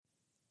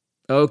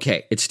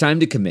Okay, it's time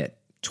to commit.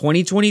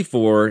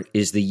 2024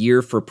 is the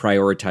year for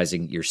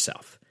prioritizing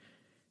yourself.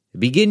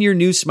 Begin your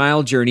new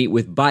smile journey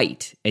with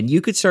Byte, and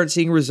you could start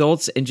seeing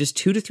results in just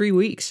 2 to 3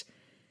 weeks.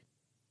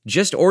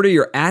 Just order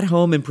your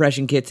at-home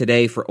impression kit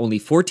today for only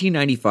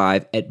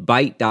 $14.95 at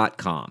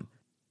Byte.com.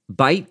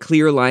 Byte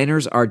clear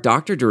liners are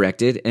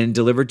doctor-directed and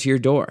delivered to your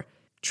door.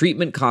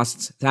 Treatment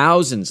costs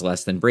thousands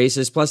less than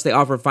braces, plus they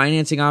offer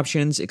financing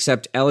options,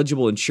 accept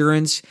eligible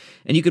insurance,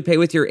 and you could pay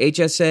with your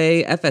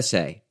HSA,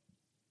 FSA.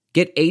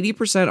 Get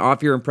 80%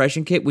 off your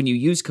impression kit when you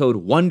use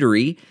code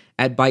WONDERY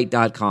at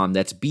Byte.com.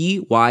 That's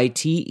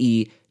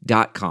BYTE.com.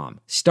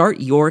 Start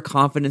your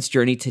confidence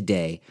journey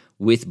today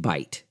with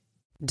Byte.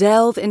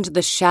 Delve into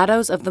the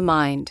shadows of the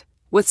mind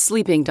with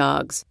Sleeping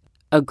Dogs,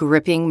 a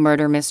gripping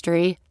murder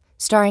mystery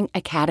starring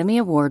Academy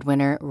Award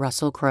winner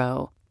Russell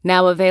Crowe.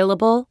 Now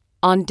available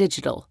on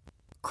digital.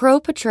 Crowe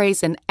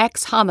portrays an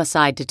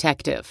ex-homicide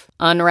detective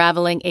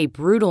unraveling a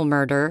brutal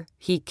murder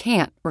he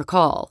can't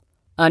recall.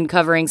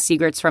 Uncovering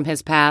secrets from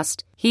his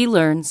past, he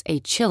learns a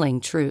chilling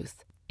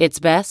truth. It's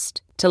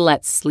best to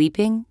let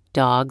sleeping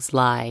dogs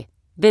lie.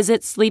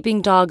 Visit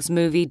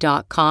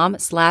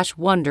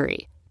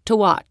sleepingdogsmovie.com/Wondery to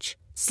watch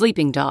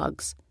Sleeping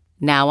Dogs,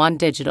 now on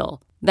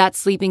digital.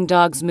 That's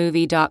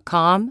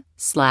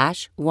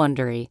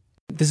sleepingdogsmovie.com/Wondery.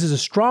 This is a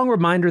strong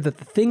reminder that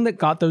the thing that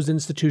got those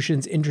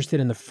institutions interested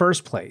in the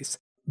first place,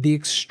 the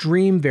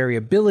extreme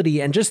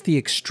variability and just the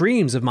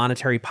extremes of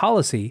monetary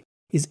policy,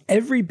 is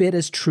every bit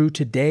as true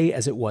today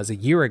as it was a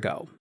year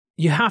ago.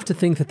 You have to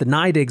think that the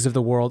NIDIGs of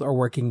the world are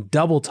working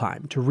double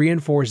time to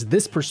reinforce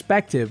this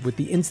perspective with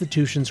the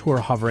institutions who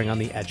are hovering on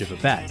the edge of a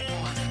bet.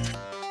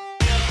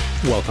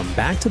 Welcome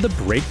back to The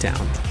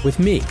Breakdown with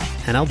me,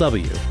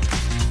 NLW.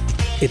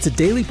 It's a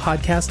daily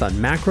podcast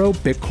on macro,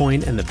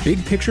 Bitcoin, and the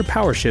big picture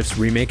power shifts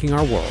remaking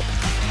our world.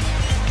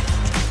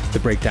 The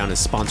Breakdown is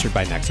sponsored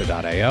by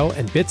Nexo.io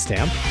and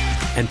Bitstamp,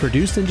 and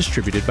produced and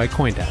distributed by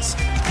CoinDesk.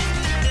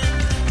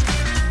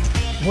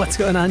 What's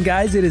going on,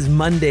 guys? It is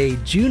Monday,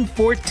 June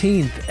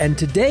 14th, and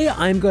today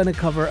I'm going to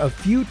cover a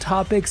few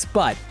topics,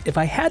 but if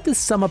I had to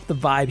sum up the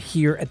vibe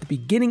here at the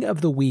beginning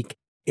of the week,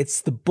 it's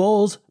the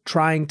bulls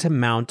trying to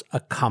mount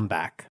a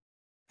comeback.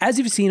 As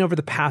you've seen over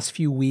the past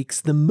few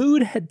weeks, the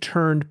mood had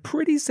turned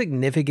pretty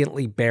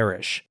significantly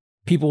bearish.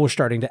 People were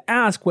starting to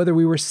ask whether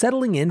we were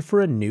settling in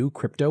for a new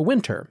crypto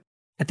winter.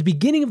 At the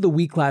beginning of the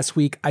week last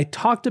week, I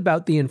talked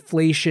about the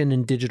inflation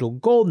and digital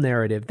gold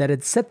narrative that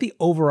had set the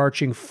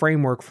overarching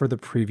framework for the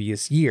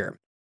previous year.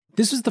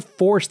 This was the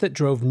force that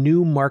drove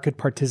new market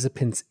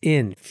participants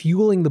in,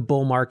 fueling the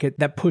bull market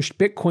that pushed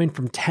Bitcoin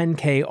from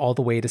 10K all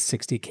the way to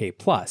 60K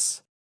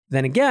plus.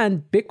 Then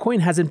again,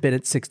 Bitcoin hasn't been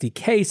at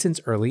 60K since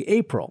early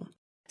April.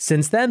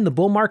 Since then, the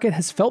bull market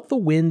has felt the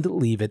wind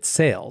leave its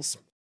sails.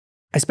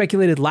 I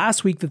speculated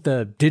last week that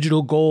the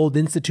digital gold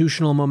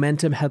institutional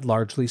momentum had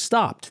largely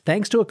stopped,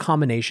 thanks to a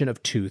combination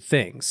of two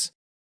things.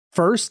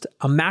 First,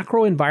 a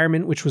macro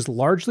environment which was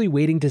largely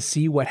waiting to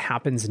see what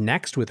happens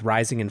next with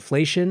rising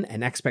inflation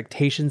and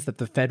expectations that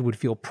the Fed would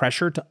feel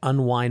pressure to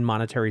unwind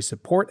monetary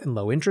support and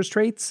low interest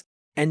rates.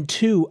 And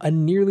two, a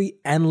nearly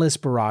endless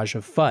barrage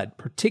of FUD,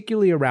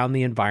 particularly around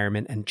the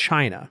environment and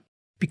China.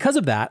 Because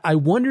of that, I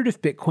wondered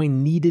if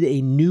Bitcoin needed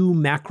a new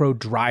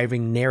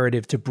macro-driving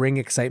narrative to bring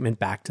excitement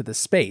back to the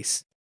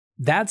space.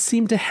 That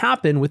seemed to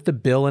happen with the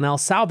bill in El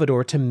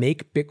Salvador to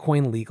make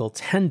Bitcoin legal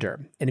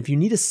tender. And if you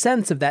need a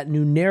sense of that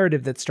new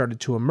narrative that started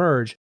to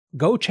emerge,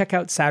 go check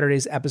out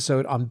Saturday's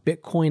episode on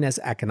Bitcoin as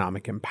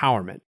economic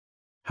empowerment.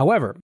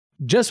 However,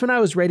 just when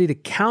I was ready to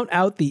count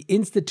out the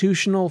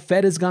institutional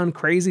Fed has gone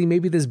crazy,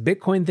 maybe this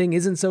Bitcoin thing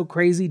isn't so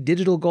crazy,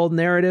 digital gold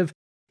narrative,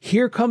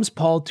 here comes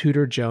Paul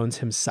Tudor Jones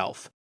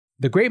himself,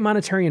 the great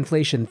monetary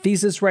inflation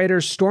thesis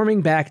writer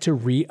storming back to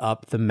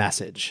re-up the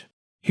message.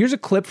 Here's a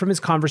clip from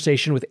his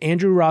conversation with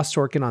Andrew Ross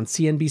Sorkin on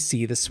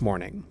CNBC this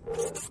morning.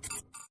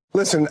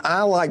 Listen,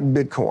 I like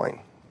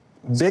Bitcoin.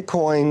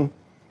 Bitcoin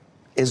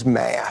is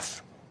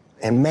math,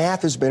 and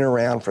math has been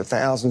around for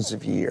thousands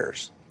of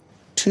years.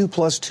 2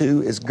 plus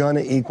 2 is going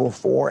to equal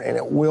 4, and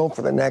it will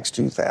for the next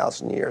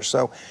 2,000 years.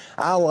 So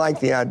I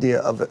like the idea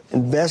of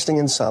investing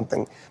in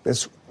something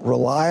that's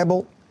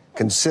reliable,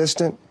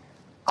 consistent,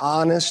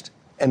 honest,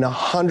 and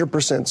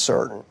 100%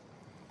 certain.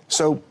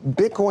 So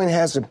Bitcoin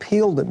has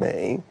appealed to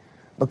me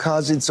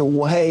because it's a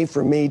way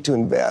for me to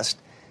invest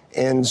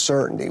in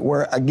certainty,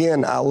 where,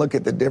 again, I look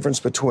at the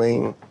difference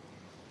between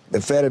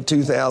the Fed of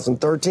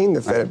 2013,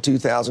 the Fed of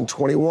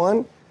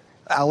 2021.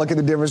 I look at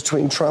the difference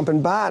between Trump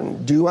and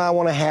Biden. Do I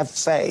want to have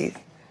faith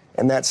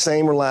in that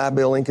same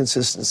reliability and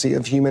consistency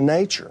of human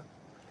nature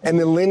and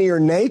the linear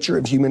nature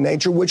of human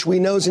nature, which we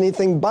know is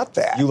anything but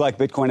that? You like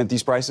Bitcoin at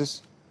these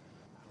prices?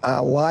 I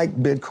like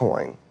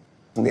Bitcoin.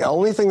 And the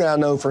only thing that I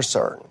know for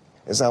certain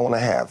is I want to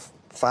have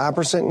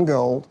 5% in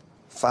gold,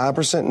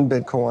 5% in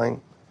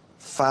Bitcoin,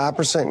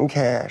 5% in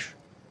cash,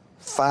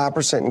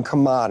 5% in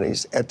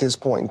commodities at this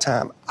point in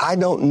time. I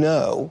don't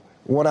know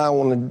what I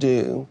want to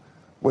do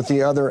with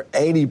the other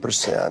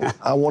 80%.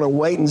 I want to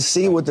wait and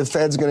see what the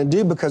Fed's going to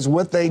do, because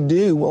what they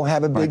do will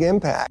have a big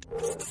impact.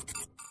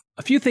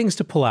 A few things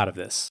to pull out of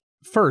this.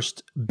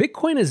 First,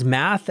 Bitcoin is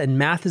math, and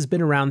math has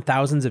been around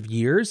thousands of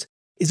years,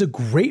 is a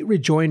great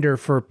rejoinder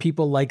for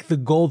people like the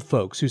gold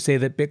folks who say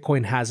that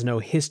Bitcoin has no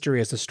history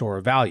as a store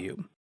of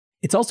value.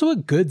 It's also a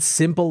good,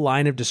 simple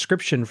line of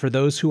description for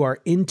those who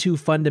are into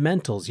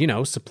fundamentals,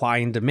 supply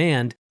and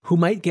demand, who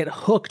might get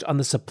hooked on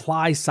the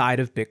supply side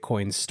of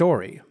Bitcoin's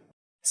story.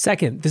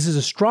 Second, this is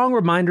a strong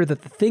reminder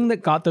that the thing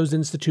that got those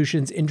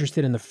institutions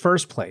interested in the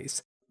first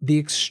place, the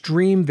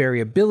extreme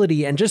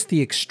variability and just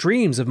the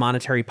extremes of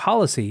monetary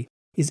policy,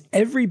 is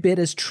every bit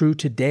as true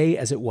today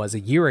as it was a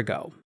year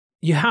ago.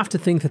 You have to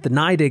think that the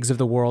NYDIGs of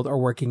the world are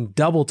working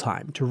double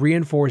time to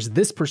reinforce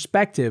this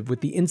perspective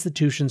with the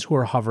institutions who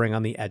are hovering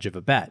on the edge of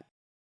a bet.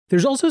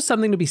 There's also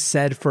something to be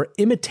said for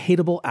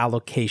imitatable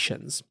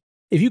allocations.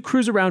 If you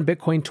cruise around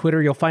Bitcoin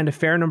Twitter, you'll find a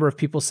fair number of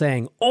people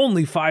saying,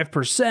 only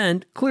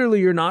 5%,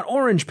 clearly you're not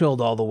orange-pilled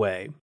all the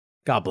way.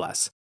 God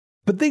bless.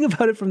 But think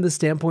about it from the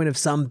standpoint of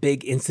some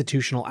big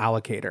institutional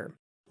allocator.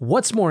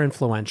 What's more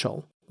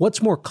influential?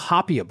 What's more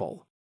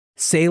copyable?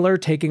 Saylor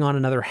taking on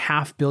another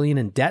 $500 million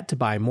in debt to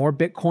buy more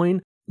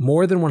Bitcoin,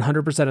 more than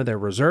 100% of their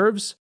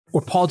reserves?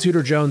 Or Paul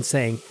Tudor Jones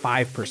saying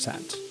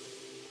 5%?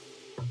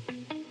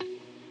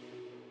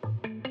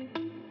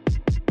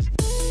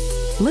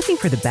 Looking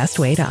for the best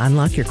way to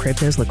unlock your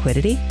crypto's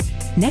liquidity?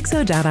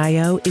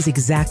 Nexo.io is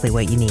exactly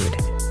what you need.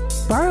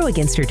 Borrow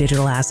against your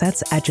digital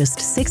assets at just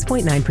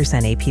 6.9%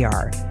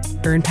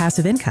 APR. Earn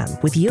passive income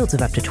with yields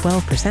of up to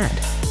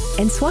 12%.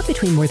 And swap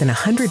between more than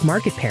 100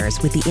 market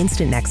pairs with the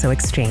Instant Nexo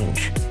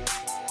Exchange.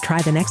 Try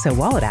the Nexo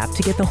Wallet app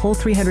to get the whole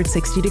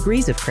 360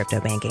 degrees of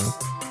crypto banking.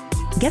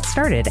 Get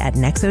started at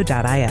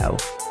Nexo.io.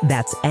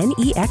 That's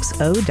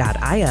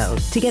Nexo.io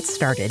to get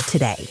started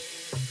today.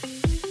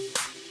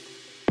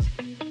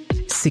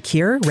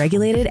 Secure,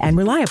 regulated, and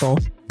reliable,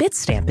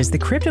 Bitstamp is the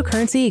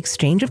cryptocurrency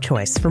exchange of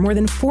choice for more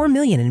than 4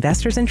 million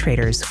investors and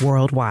traders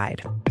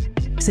worldwide.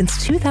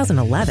 Since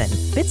 2011,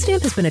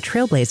 Bitstamp has been a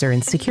trailblazer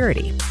in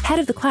security, head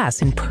of the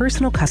class in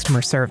personal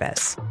customer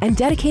service, and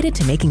dedicated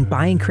to making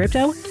buying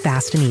crypto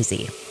fast and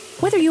easy.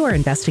 Whether you are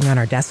investing on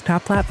our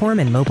desktop platform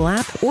and mobile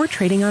app or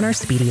trading on our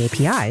speedy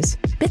APIs,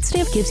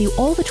 Bitstamp gives you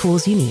all the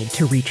tools you need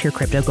to reach your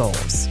crypto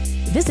goals.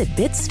 Visit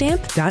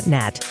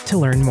bitstamp.net to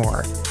learn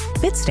more.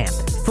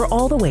 Bitstamp, for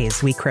all the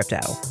ways we crypto.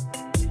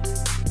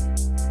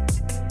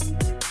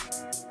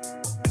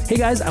 Hey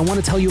guys, I want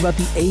to tell you about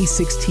the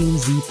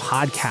A16Z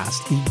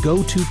podcast, the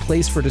go-to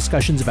place for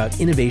discussions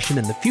about innovation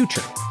and the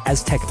future,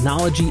 as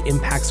technology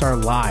impacts our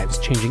lives,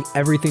 changing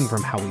everything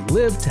from how we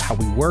live to how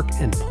we work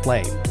and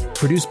play.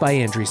 Produced by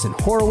Andreessen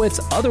Horowitz,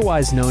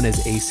 otherwise known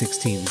as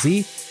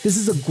A16Z, this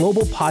is a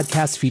global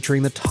podcast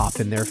featuring the top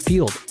in their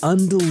field,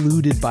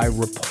 undiluted by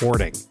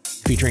reporting.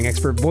 Featuring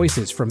expert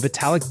voices from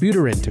Vitalik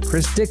Buterin to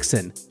Chris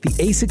Dixon, the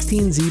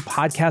A16Z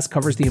podcast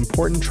covers the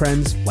important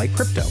trends like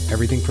crypto,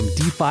 everything from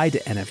DeFi to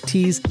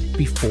NFTs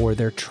before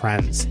they're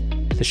trends.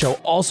 The show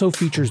also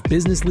features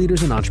business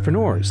leaders and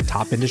entrepreneurs,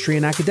 top industry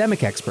and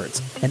academic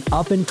experts, and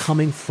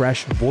up-and-coming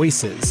fresh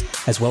voices,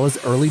 as well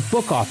as early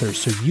book authors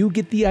so you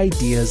get the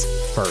ideas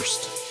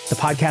first. The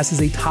podcast is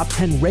a top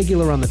 10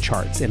 regular on the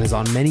charts and is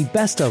on many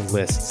best-of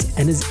lists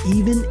and has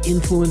even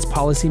influenced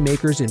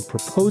policymakers in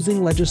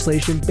proposing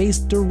legislation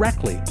based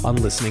directly on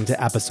listening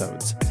to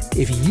episodes.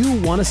 If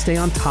you want to stay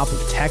on top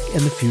of tech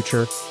and the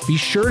future, be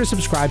sure to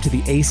subscribe to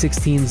the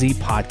A16Z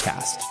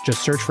podcast.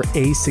 Just search for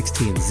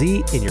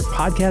A16Z in your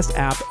podcast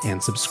app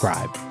and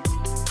subscribe.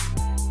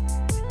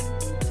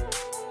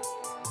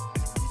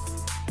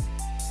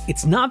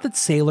 It's not that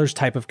Saylor's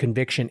type of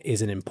conviction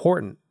isn't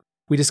important.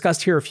 We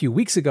discussed here a few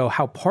weeks ago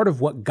how part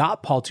of what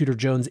got Paul Tudor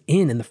Jones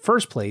in the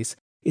first place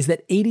is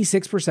that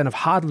 86% of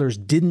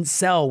hodlers didn't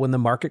sell when the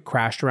market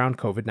crashed around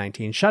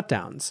COVID-19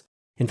 shutdowns.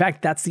 In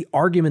fact, that's the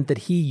argument that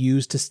he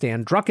used to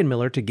Stan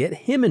Druckenmiller to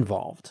get him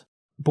involved.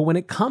 But when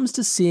it comes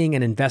to seeing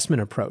an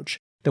investment approach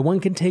that one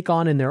can take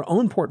on in their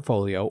own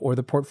portfolio or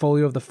the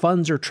portfolio of the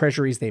funds or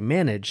treasuries they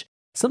manage,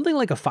 something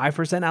like a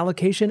 5%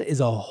 allocation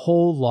is a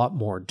whole lot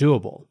more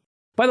doable.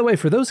 By the way,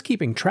 for those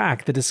keeping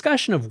track, the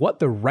discussion of what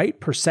the right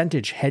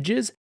percentage hedge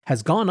is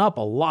has gone up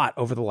a lot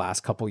over the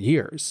last couple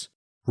years.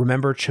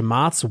 Remember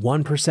Chamath's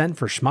 1%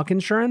 for Schmuck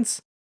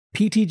Insurance?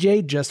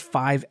 PTJ just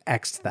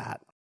 5x'd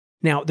that.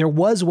 Now, there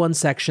was one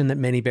section that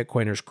many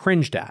Bitcoiners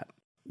cringed at.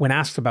 When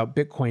asked about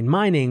Bitcoin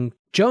mining,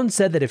 Jones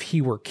said that if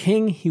he were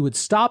king, he would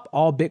stop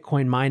all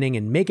Bitcoin mining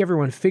and make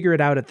everyone figure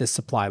it out at this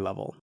supply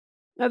level.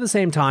 At the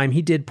same time,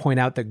 he did point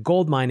out that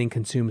gold mining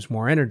consumes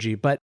more energy,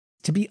 but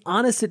to be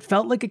honest, it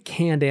felt like a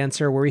canned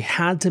answer where he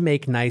had to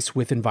make nice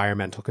with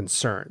environmental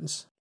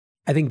concerns.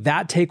 I think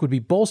that take would be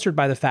bolstered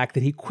by the fact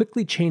that he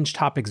quickly changed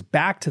topics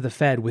back to the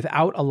Fed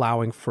without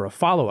allowing for a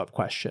follow-up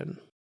question.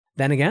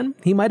 Then again,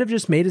 he might have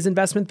just made his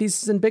investment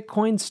thesis in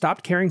Bitcoin,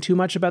 stopped caring too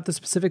much about the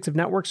specifics of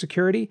network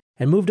security,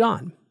 and moved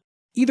on.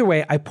 Either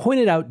way, I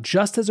pointed out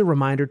just as a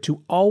reminder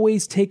to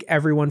always take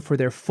everyone for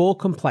their full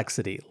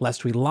complexity,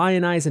 lest we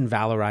lionize and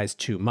valorize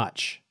too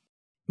much.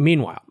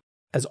 Meanwhile,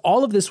 as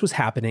all of this was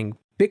happening,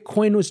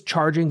 Bitcoin was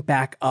charging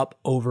back up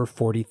over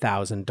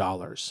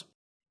 $40,000.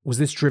 Was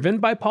this driven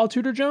by Paul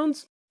Tudor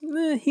Jones?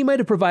 He might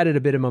have provided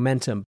a bit of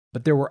momentum,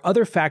 but there were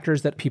other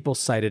factors that people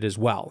cited as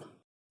well.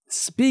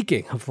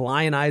 Speaking of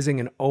lionizing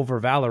and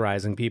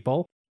over-valorizing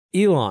people,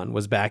 Elon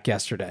was back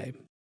yesterday.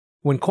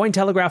 When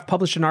Cointelegraph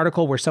published an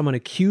article where someone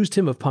accused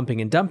him of pumping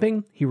and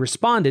dumping, he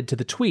responded to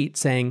the tweet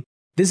saying,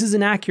 "This is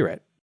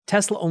inaccurate.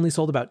 Tesla only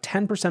sold about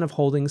 10% of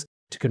holdings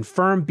to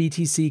confirm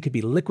BTC could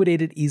be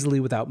liquidated easily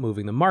without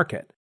moving the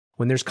market.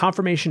 When there's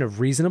confirmation of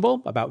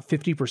reasonable, about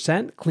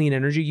 50% clean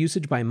energy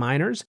usage by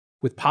miners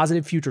with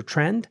positive future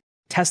trend,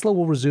 Tesla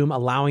will resume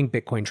allowing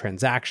Bitcoin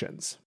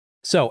transactions."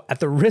 So, at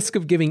the risk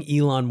of giving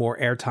Elon more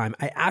airtime,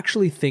 I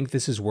actually think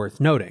this is worth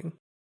noting.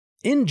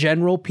 In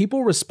general,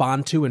 people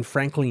respond to and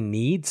frankly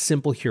need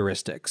simple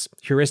heuristics.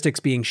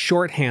 Heuristics being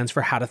shorthands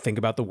for how to think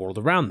about the world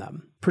around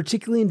them,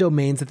 particularly in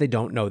domains that they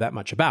don't know that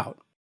much about.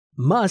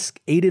 Musk,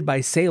 aided by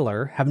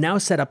Saylor, have now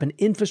set up an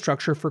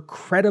infrastructure for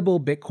credible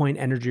Bitcoin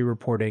energy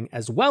reporting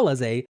as well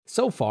as a,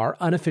 so far,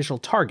 unofficial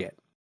target.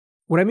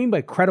 What I mean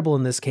by credible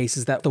in this case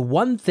is that the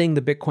one thing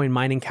the Bitcoin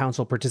Mining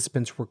Council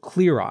participants were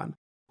clear on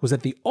was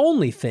that the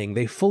only thing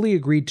they fully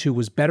agreed to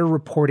was better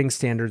reporting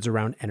standards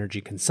around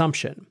energy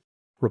consumption.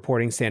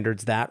 Reporting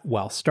standards that,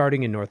 while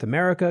starting in North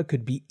America,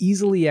 could be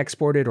easily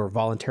exported or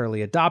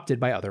voluntarily adopted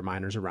by other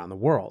miners around the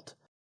world.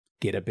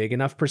 Get a big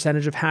enough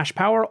percentage of hash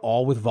power,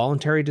 all with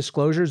voluntary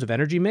disclosures of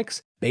energy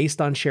mix based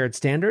on shared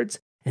standards,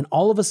 and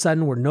all of a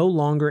sudden we're no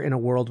longer in a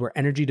world where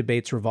energy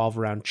debates revolve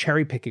around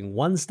cherry-picking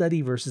one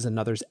study versus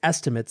another's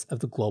estimates of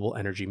the global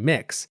energy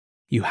mix.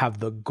 You have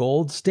the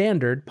gold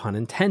standard, pun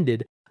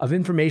intended, of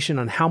information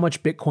on how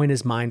much Bitcoin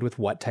is mined with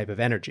what type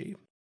of energy.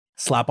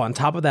 Slap on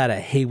top of that a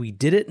 "hey, we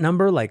did it"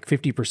 number like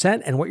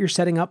 50%, and what you're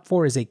setting up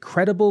for is a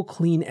credible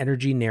clean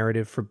energy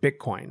narrative for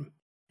Bitcoin.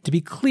 To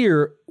be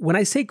clear, when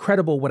I say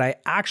credible, what I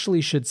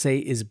actually should say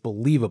is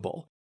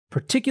believable,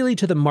 particularly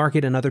to the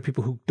market and other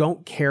people who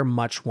don't care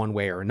much one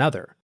way or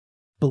another.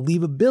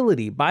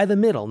 Believability by the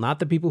middle, not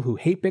the people who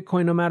hate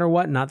Bitcoin no matter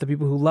what, not the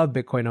people who love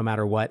Bitcoin no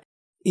matter what,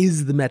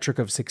 is the metric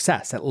of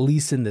success, at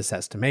least in this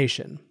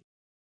estimation.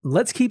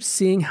 Let's keep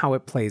seeing how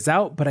it plays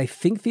out, but I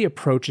think the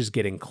approach is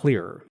getting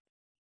clearer.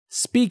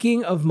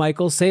 Speaking of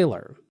Michael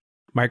Saylor,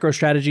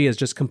 MicroStrategy has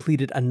just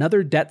completed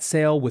another debt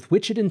sale with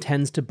which it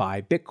intends to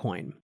buy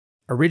Bitcoin.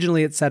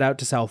 Originally, it set out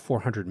to sell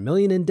 $400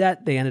 million in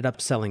debt. They ended up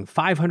selling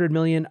 $500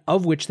 million,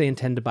 of which they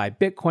intend to buy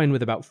Bitcoin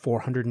with about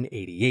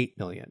 $488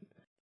 million.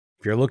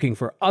 If you're looking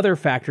for other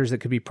factors that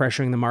could be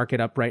pressuring the market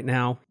up right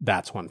now,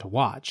 that's one to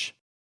watch.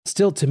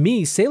 Still, to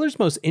me, Saylor's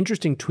most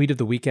interesting tweet of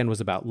the weekend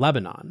was about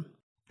Lebanon.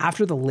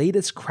 After the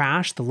latest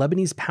crash, the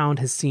Lebanese pound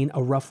has seen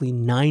a roughly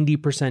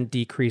 90%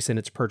 decrease in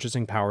its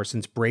purchasing power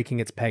since breaking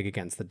its peg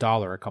against the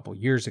dollar a couple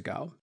years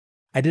ago.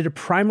 I did a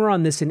primer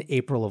on this in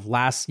April of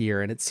last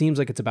year, and it seems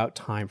like it's about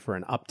time for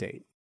an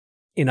update.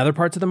 In other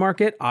parts of the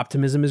market,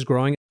 optimism is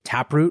growing.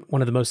 Taproot,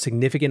 one of the most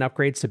significant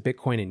upgrades to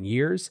Bitcoin in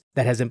years,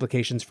 that has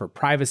implications for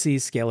privacy,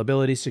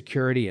 scalability,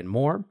 security, and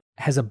more,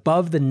 has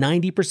above the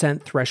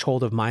 90%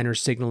 threshold of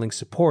miners signaling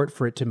support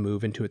for it to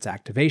move into its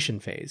activation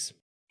phase.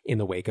 In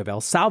the wake of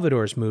El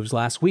Salvador's moves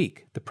last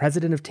week, the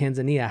president of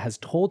Tanzania has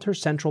told her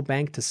central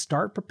bank to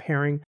start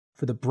preparing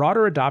for the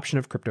broader adoption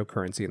of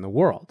cryptocurrency in the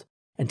world,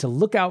 and to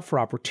look out for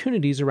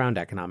opportunities around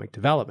economic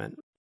development.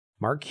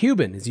 Mark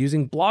Cuban is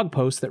using blog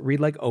posts that read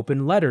like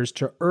open letters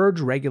to urge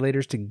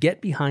regulators to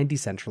get behind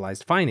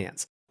decentralized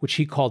finance, which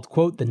he called,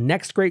 quote, the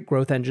next great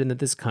growth engine that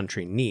this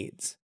country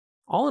needs.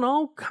 All in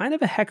all, kind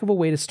of a heck of a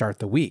way to start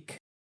the week.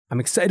 I'm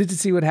excited to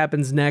see what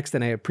happens next,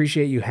 and I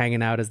appreciate you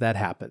hanging out as that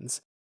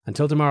happens.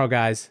 Until tomorrow,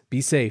 guys,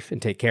 be safe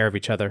and take care of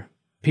each other.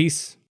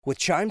 Peace. With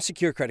Chime's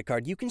secure credit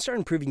card, you can start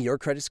improving your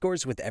credit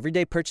scores with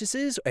everyday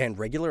purchases and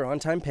regular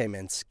on-time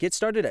payments. Get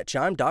started at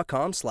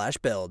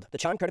Chime.com/build. The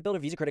Chime Credit Builder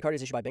Visa Credit Card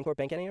is issued by Bancorp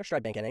Bank N.A. or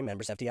Stride Bank N.A.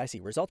 Members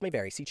FDIC. Results may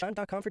vary. See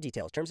Chime.com for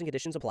details. Terms and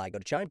conditions apply. Go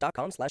to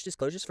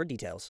Chime.com/disclosures for details.